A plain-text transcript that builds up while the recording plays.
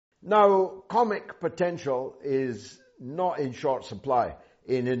Now, comic potential is not in short supply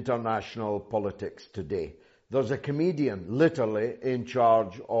in international politics today. There's a comedian literally in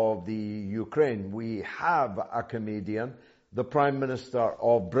charge of the Ukraine. We have a comedian, the Prime Minister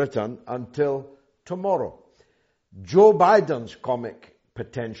of Britain, until tomorrow. Joe Biden's comic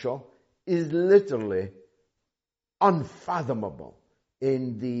potential is literally unfathomable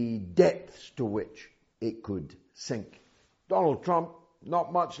in the depths to which it could sink. Donald Trump,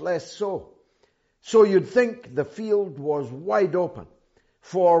 not much less so. So you'd think the field was wide open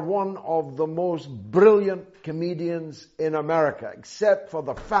for one of the most brilliant comedians in America, except for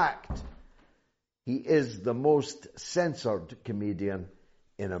the fact he is the most censored comedian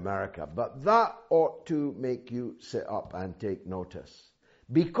in America. But that ought to make you sit up and take notice.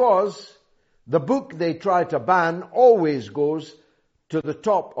 Because the book they try to ban always goes to the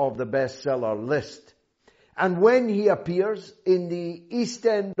top of the bestseller list. And when he appears in the East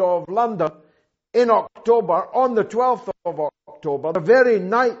End of London in October, on the 12th of October, the very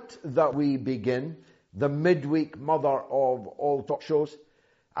night that we begin, the midweek mother of all talk shows,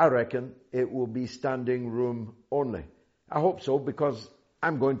 I reckon it will be standing room only. I hope so, because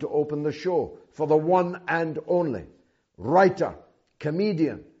I'm going to open the show for the one and only writer,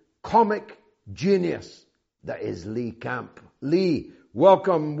 comedian, comic genius that is Lee Camp. Lee,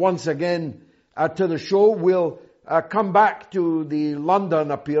 welcome once again to the show. We'll come back to the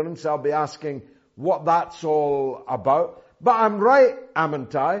London appearance. I'll be asking what that's all about. But I'm right,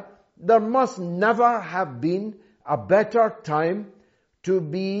 amn't I? There must never have been a better time to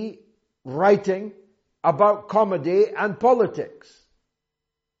be writing about comedy and politics.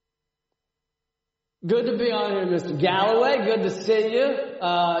 Good to be on here, Mr. Galloway. Good to see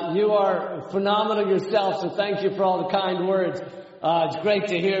you. You are phenomenal yourself, so thank you for all the kind words. It's great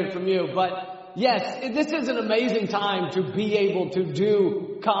to hear from you. But yes, this is an amazing time to be able to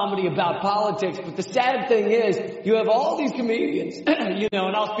do comedy about politics. But the sad thing is, you have all these comedians,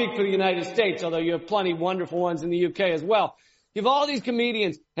 and I'll speak for the United States, although you have plenty of wonderful ones in the UK as well. You have all these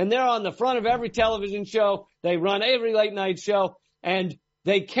comedians, and they're on the front of every television show. They run every late night show, and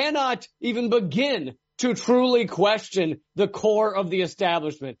they cannot even begin to truly question the core of the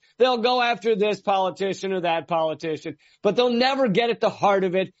establishment. They'll go after this politician or that politician, but they'll never get at the heart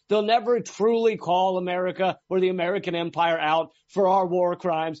of it. They'll never truly call America or the American empire out for our war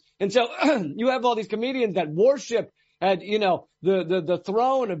crimes. And so you have all these comedians that worship at, the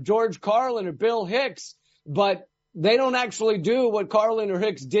throne of George Carlin or Bill Hicks, but they don't actually do what Carlin or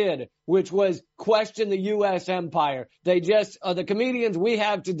Hicks did, which was question the U.S. empire. They just are the comedians we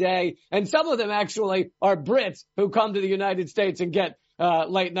have today, and some of them actually are Brits who come to the United States and get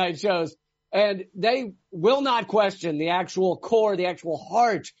late night shows, and they will not question the actual core, the actual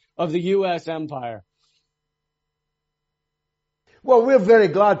heart of the U.S. empire. Well, we're very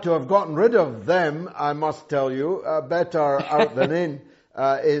glad to have gotten rid of them, I must tell you. Better out than in.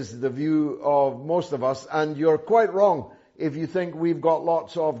 Is the view of most of us, and you're quite wrong if you think we've got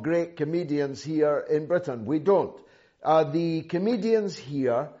lots of great comedians here in Britain. We don't. The comedians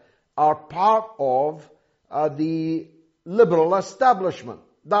here are part of the liberal establishment.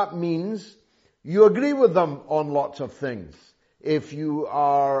 That means you agree with them on lots of things if you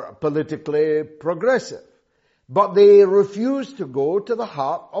are politically progressive. But they refuse to go to the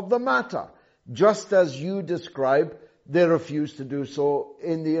heart of the matter, just as you describe. They refuse to do so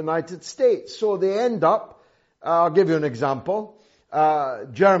in the United States. So they end up, I'll give you an example,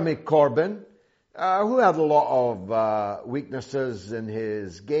 Jeremy Corbyn, who had a lot of weaknesses in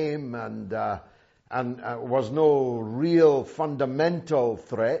his game and was no real fundamental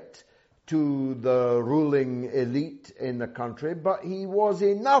threat to the ruling elite in the country, but he was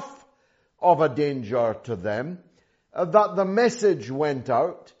enough of a danger to them that the message went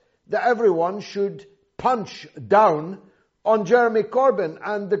out that everyone should punch down on Jeremy Corbyn,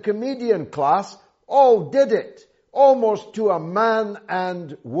 and the comedian class all did it, almost to a man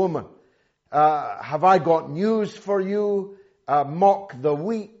and woman. Have I got news for you? Mock the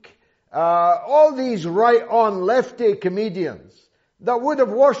weak. All these right-on lefty comedians that would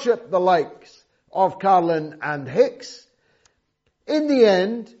have worshipped the likes of Carlin and Hicks, in the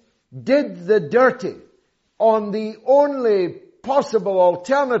end, did the dirty on the only possible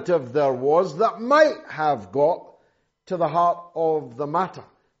alternative there was that might have got to the heart of the matter.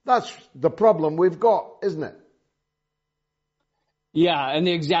 That's the problem we've got, isn't it? Yeah, and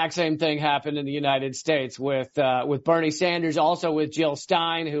the exact same thing happened in the United States with Bernie Sanders, also with Jill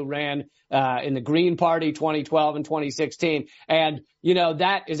Stein, who ran in the Green Party 2012 and 2016. And, you know,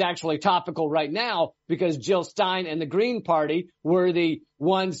 that is actually topical right now because Jill Stein and the Green Party were the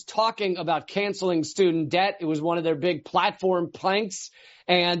ones talking about canceling student debt. It was one of their big platform planks,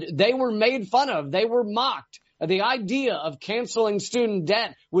 and they were made fun of. They were mocked. The idea of canceling student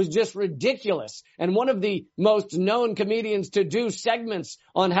debt was just ridiculous. And one of the most known comedians to do segments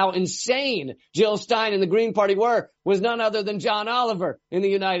on how insane Jill Stein and the Green Party were was none other than John Oliver in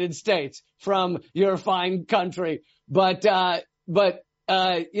the United States from your fine country. But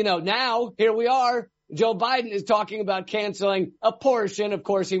you know, now here we are. Joe Biden is talking about canceling a portion. Of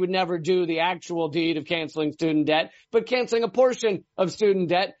course, he would never do the actual deed of canceling student debt, but canceling a portion of student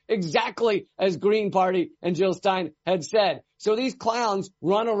debt, exactly as Green Party and Jill Stein had said. So these clowns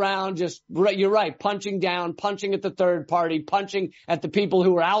run around just, you're right, punching down, punching at the third party, punching at the people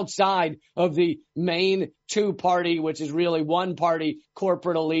who are outside of the main two party, which is really one party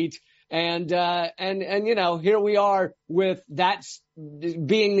corporate elite. And, you know, here we are with that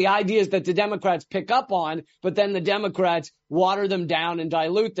being the ideas that the Democrats pick up on, but then the Democrats water them down and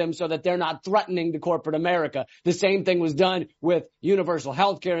dilute them so that they're not threatening to corporate America. The same thing was done with universal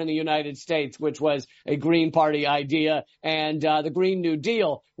health care in the United States, which was a Green Party idea, and the Green New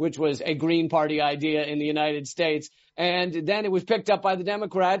Deal, which was a Green Party idea in the United States. And then it was picked up by the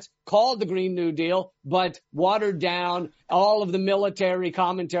Democrats, called the Green New Deal, but watered down. All of the military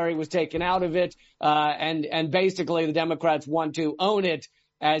commentary was taken out of it. And basically the Democrats want to own it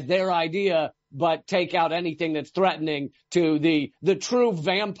as their idea, but take out anything that's threatening to the true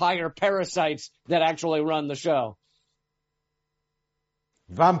vampire parasites that actually run the show.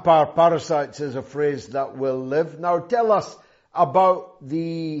 Vampire parasites is a phrase that will live. Now tell us about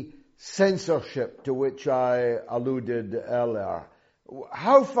the censorship to which I alluded earlier.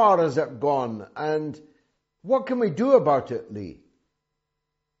 How far has it gone, and what can we do about it, Lee?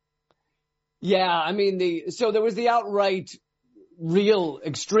 Yeah, I mean, so there was the outright, real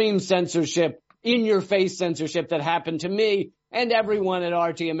extreme censorship, in-your-face censorship that happened to me and everyone at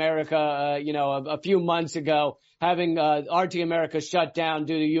RT America, you know, a few months ago, having RT America shut down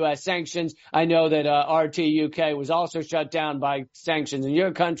due to U.S. sanctions. I know that RT UK was also shut down by sanctions in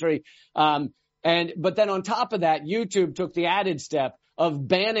your country. But then on top of that, YouTube took the added step of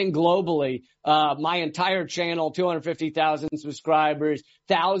banning globally my entire channel, 250,000 subscribers,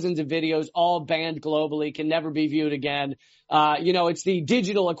 thousands of videos, all banned globally, can never be viewed again. You know, it's the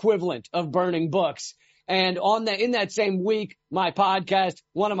digital equivalent of burning books. And in that same week, one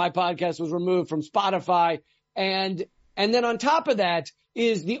of my podcasts was removed from Spotify. And then on top of that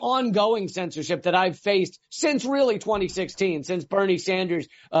is the ongoing censorship that I've faced since really 2016, since Bernie Sanders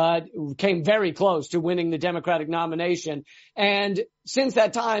came very close to winning the Democratic nomination. And since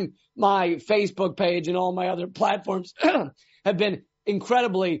that time, my Facebook page and all my other platforms have been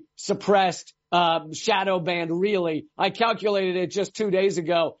incredibly suppressed, shadow banned, really. I calculated it just 2 days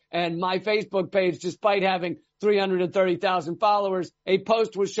ago, and my Facebook page, despite having 330,000 followers, a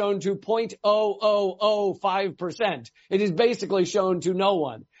post was shown to 0.0005%. It is basically shown to no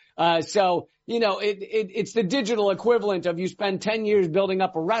one. So, you know, it's the digital equivalent of you spend 10 years building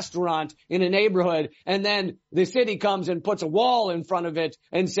up a restaurant in a neighborhood, and then the city comes and puts a wall in front of it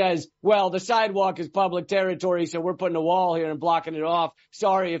and says, well, the sidewalk is public territory, so we're putting a wall here and blocking it off.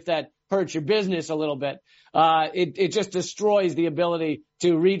 Sorry if that hurts your business a little bit. It just destroys the ability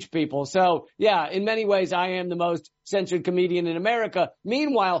to reach people. So yeah, in many ways, I am the most censored comedian in America.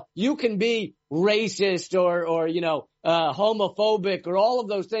 Meanwhile, you can be racist or, you know, homophobic or all of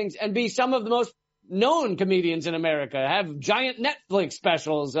those things and be some of the most known comedians in America, have giant Netflix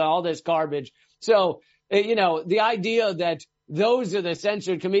specials, all this garbage. So, you know, the idea that those are the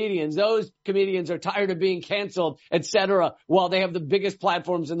censored comedians. Those comedians are tired of being canceled, etc., while they have the biggest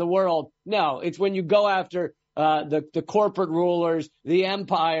platforms in the world. No, it's when you go after the corporate rulers, the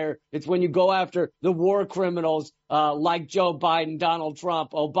empire. It's when you go after the war criminals like Joe Biden, Donald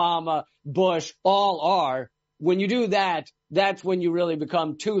Trump, Obama, Bush, all are. When you do that, that's when you really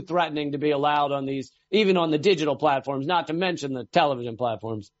become too threatening to be allowed on these, even on the digital platforms, not to mention the television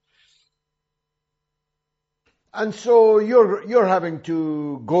platforms. And so you're having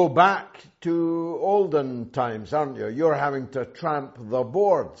to go back to olden times, aren't you? You're having to tramp the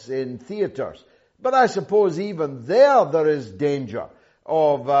boards in theatres. But I suppose even there is danger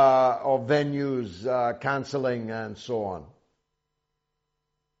of venues cancelling and so on.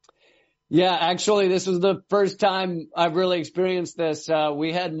 Yeah, actually, this was the first time I've really experienced this.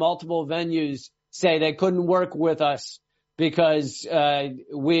 We had multiple venues say they couldn't work with us because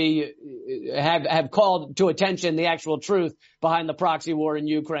we have called to attention the actual truth behind the proxy war in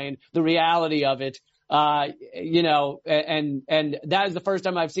Ukraine, the reality of it. You know, and that is the first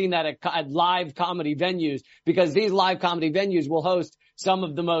time I've seen that at live comedy venues, because these live comedy venues will host some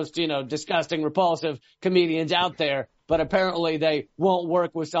of the most, you know, disgusting, repulsive comedians out there. But apparently they won't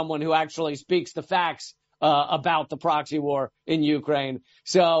work with someone who actually speaks the facts about the proxy war in Ukraine.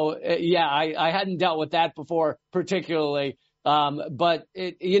 So, yeah, I hadn't dealt with that before particularly. But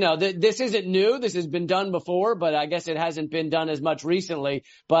you know, this isn't new. This has been done before, but I guess it hasn't been done as much recently.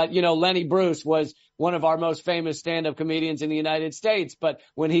 But, you know, Lenny Bruce was one of our most famous stand-up comedians in the United States. But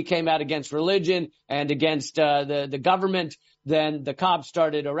when he came out against religion and against the government, then the cops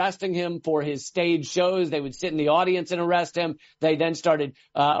started arresting him for his stage shows. They would sit in the audience and arrest him. They then started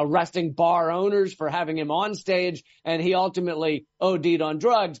arresting bar owners for having him on stage, and he ultimately OD'd on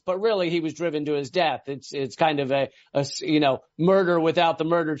drugs, but really he was driven to his death. It's kind of a you know, murder without the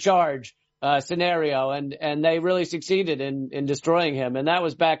murder charge scenario, and they really succeeded in destroying him. And that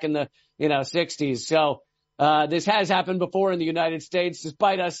was back in the, you know, 60s. So this has happened before in the United States,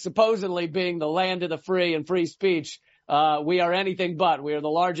 despite us supposedly being the land of the free and free speech. We are anything but. We are the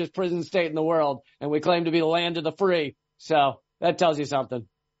largest prison state in the world, and we claim to be the land of the free. So that tells you something.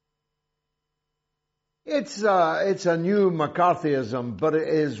 It's a new McCarthyism, but it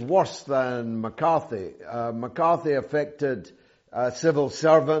is worse than McCarthy. McCarthy affected civil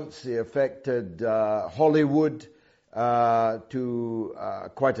servants. He affected Hollywood to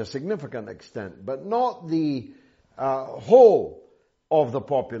quite a significant extent, but not the whole of the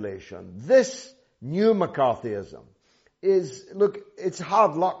population. This new McCarthyism is, look, it's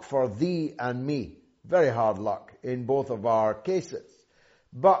hard luck for thee and me. Very hard luck in both of our cases.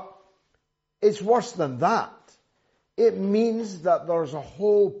 But it's worse than that. It means that there's a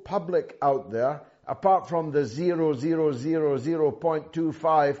whole public out there, apart from the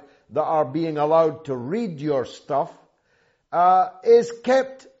 0.25 that are being allowed to read your stuff, is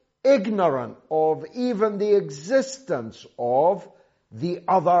kept ignorant of even the existence of the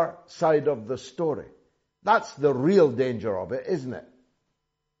other side of the story. That's the real danger of it, isn't it?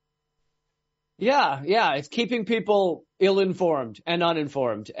 Yeah. It's keeping people ill-informed and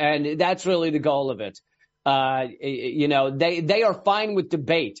uninformed. And that's really the goal of it. You know, they are fine with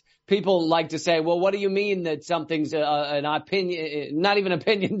debate. People like to say, well, what do you mean that something's an opinion, not even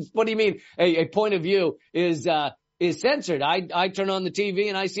opinions? What do you mean a point of view is censored? I turn on the TV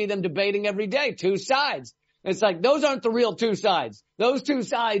and I see them debating every day, two sides. It's like, those aren't the real two sides. Those two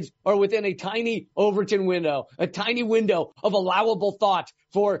sides are within a tiny Overton window, a tiny window of allowable thought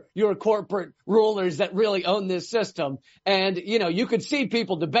for your corporate rulers that really own this system. And, you know, you could see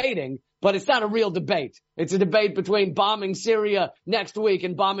people debating, but it's not a real debate. It's a debate between bombing Syria next week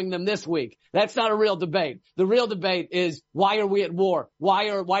and bombing them this week. That's not a real debate. The real debate is, why are we at war? Why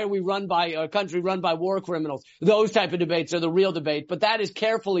are we run by a country run by war criminals? Those type of debates are the real debate, but that is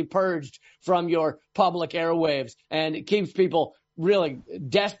carefully purged from your public airwaves, and it keeps people really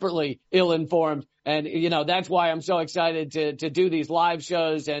desperately ill-informed. And, you know, that's why I'm so excited to do these live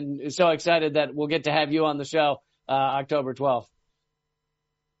shows, and so excited that we'll get to have you on the show October 12th.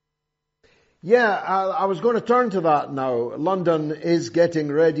 Yeah, I was going to turn to that now. London is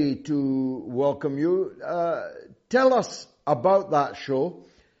getting ready to welcome you. Tell us about that show,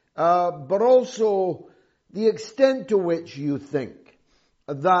 but also the extent to which you think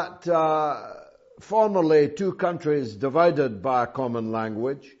that formerly two countries divided by a common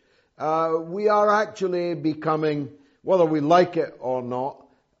language, we are actually becoming, whether we like it or not,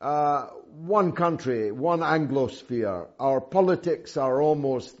 one country, one Anglosphere. Our politics are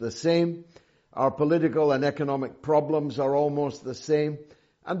almost the same. Our political and economic problems are almost the same.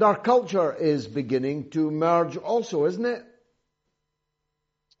 And our culture is beginning to merge also, isn't it?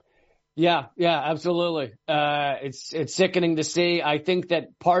 Yeah, absolutely. It's sickening to see. I think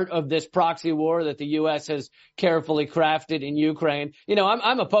that part of this proxy war that the U.S. has carefully crafted in Ukraine, you know,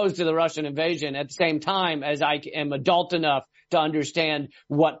 I'm opposed to the Russian invasion at the same time as I am adult enough to understand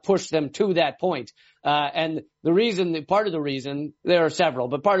what pushed them to that point. And part of the reason, there are several,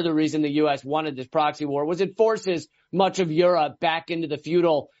 but part of the reason the U.S. wanted this proxy war was it forces much of Europe back into the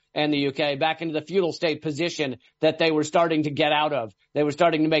feudal, and the UK back into the feudal state position that they were starting to get out of. They were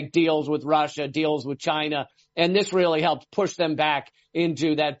starting to make deals with Russia, deals with China, And this really helped push them back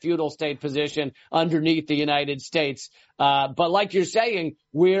into that feudal state position underneath the United States. But like you're saying,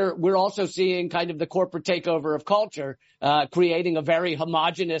 we're also seeing kind of the corporate takeover of culture, creating a very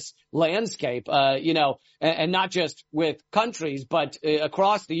homogenous landscape, and not just with countries, but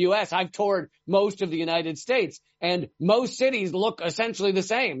across the U.S. I've toured most of the United States, and most cities look essentially the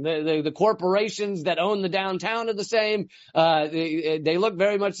same. The corporations that own the downtown are the same. They look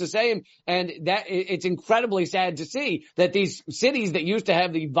very much the same. And that it's incredibly sad to see that these cities that used to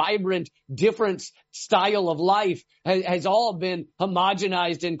have the vibrant, different style of life has all been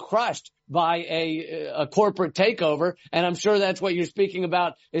homogenized and crushed by a corporate takeover. And I'm sure that's what you're speaking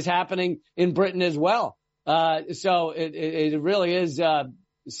about is happening in Britain as well. So it really is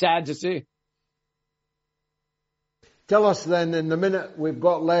sad to see. Tell us then, in the minute we've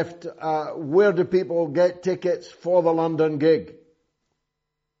got left, where do people get tickets for the London gig?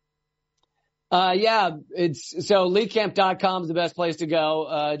 So leecamp.com is the best place to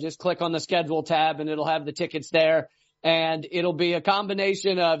go. Just click on the schedule tab and it'll have the tickets there. And it'll be a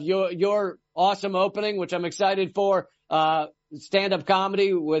combination of your awesome opening, which I'm excited for, stand-up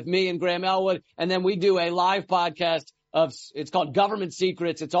comedy with me and Graham Elwood. And then we do a live podcast it's called Government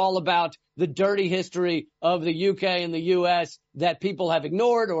Secrets. It's all about the dirty history of the UK and the US that people have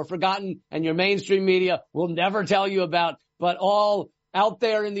ignored or forgotten, and your mainstream media will never tell you about, but all out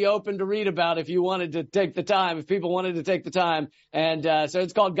there in the open to read about if people wanted to take the time. And so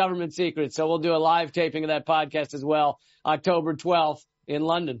it's called Government Secrets. So we'll do a live taping of that podcast as well, October 12th in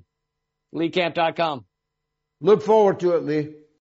London. LeeCamp.com. Look forward to it, Lee.